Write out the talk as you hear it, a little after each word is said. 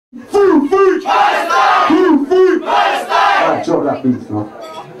Palestine! Who free? Palestine! Alright, drop that beat now.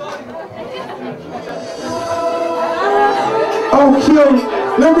 Okay,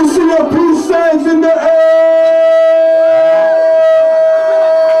 let me see your peace signs in the air!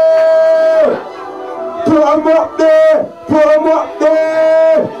 Put them up there! Put them up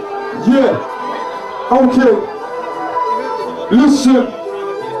there! Yeah. Okay. Listen.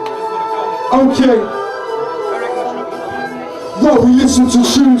 Okay. Well, we listen to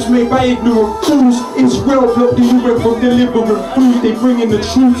tunes made by ignorant fools. Israel blocked the UN from delivering food. They bring in the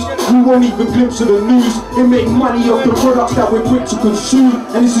troops, we won't even glimpse of the news. They make money off the products that we're quick to consume.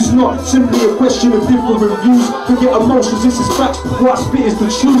 And this is not simply a question of different views. Forget emotions, this is facts. What I spit is the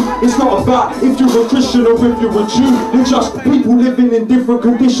truth. It's not about if you're a Christian or if you're a Jew. They're just people living in different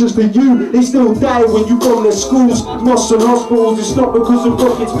conditions to you. They still die when you bomb their schools, mosques and hospitals. It's not because of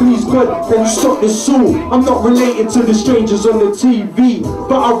rockets, please God, then you stop this all. I'm not related to the strangers on the TV,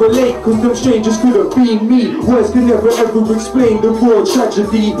 but I relate cause them strangers could have been me. Words can never ever explain the raw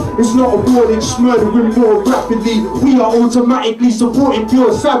tragedy. It's not a war, they just murdering more rapidly. We are automatically supporting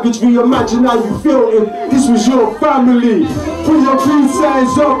pure savagery. Imagine how you feel if this was your family. Put your peace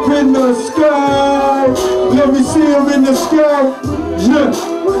signs up in the sky. Let me see them in the sky. Yeah,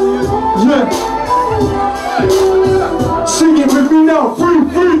 yeah. Sing it with me now. Free,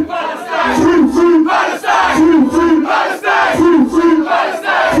 free, free, free, Palestine. Free, free, Palestine. Free, free,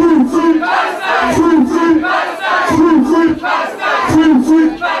 Palestine. Free, free, Palestine. Free, free, Palestine. Free, free, Palestine. Free, free,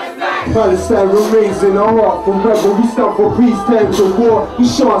 Palestine. Palestine remains in our heart forever. We stand for peace, times of war. We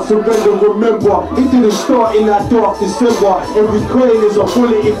shan't surrender, remember. It didn't start in that dark December. Every coin is a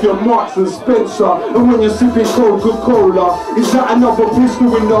bullet if you're Marks and Spencer. And when you're sipping Coca-Cola, is that another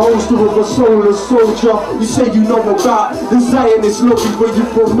pistol in the holster of a soulless soldier? You say you know about the Zionist lobby, but you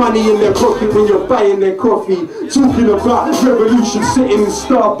put money in their pocket when you're buying their coffee. Talking about revolution sitting in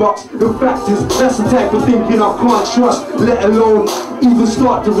Starbucks. The fact is, that's the type of thinking I can't trust, let alone even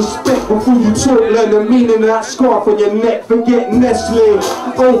start to respect. Before you talk, learn the meaning of that scarf on your neck. Forget Nestle.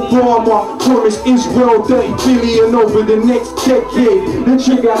 Obama promised Israel 30 billion over the next decade. They're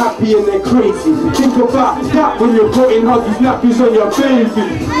trigger happy and they're crazy. Think about that when you're putting huggies nappies on your baby.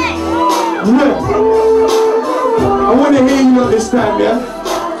 Yeah. I want to hear you at this time, yeah?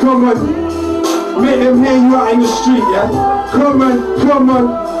 Come on. Make them hear you out in the street, yeah? Come on, come on.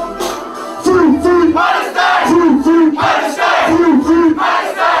 Free, free, Palestine! Free, free, Palestine! Free, free,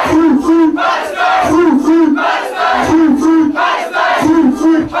 Palestine! Free, free, Palestine! Free, free, Palestine! Free, free, Palestine! Free,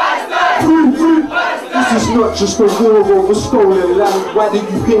 free, Palestine! Free, free, Palestine! This is not just a war over stolen land. Why do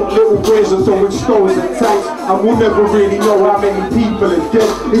you think little boys are throwing stones and tanks? And we'll never really know how many people are dead.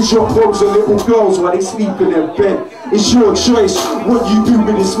 It's your boys and little girls while they sleep in their bed. It's your choice what you do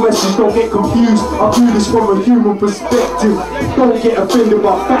with this message. Don't get confused, I do this from a human perspective. Don't get offended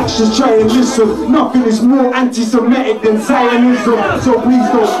by facts, just try and listen. Nothing is more anti-Semitic than Zionism. So please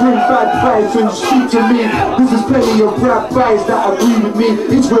don't bring bad vibes when you speak to me, cause there's plenty of rabbis that agree with me.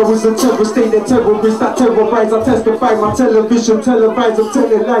 Israel was a terrorist state, they're terrorists that terrorize. I testify, my television televised, I'm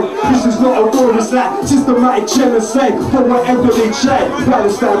telling lies. This is not a war, it's like systematic genocide. But whatever they try,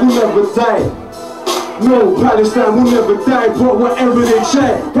 Palestine will never die. No, Palestine will never die, but whatever they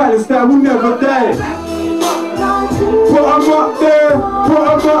try, Palestine will never die. Put them up there, put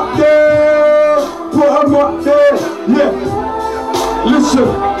them up there, put them up there, yeah. Listen,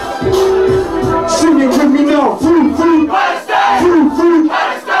 sing it with me now. Free, free, Palestine. Free, free,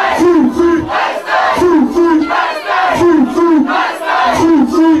 Palestine. Free, free, Palestine. Free, free, Palestine. Free, free, Palestine. Free,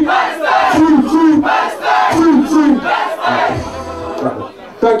 free, Palestine. Free, free, Palestine. Free, free, Palestine.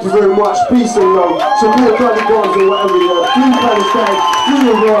 Thank you very much. Peace and love. Support Gully Guns or whatever you are. Free Palestine, free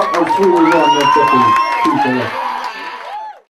Iraq, and free Iran. Peace and love.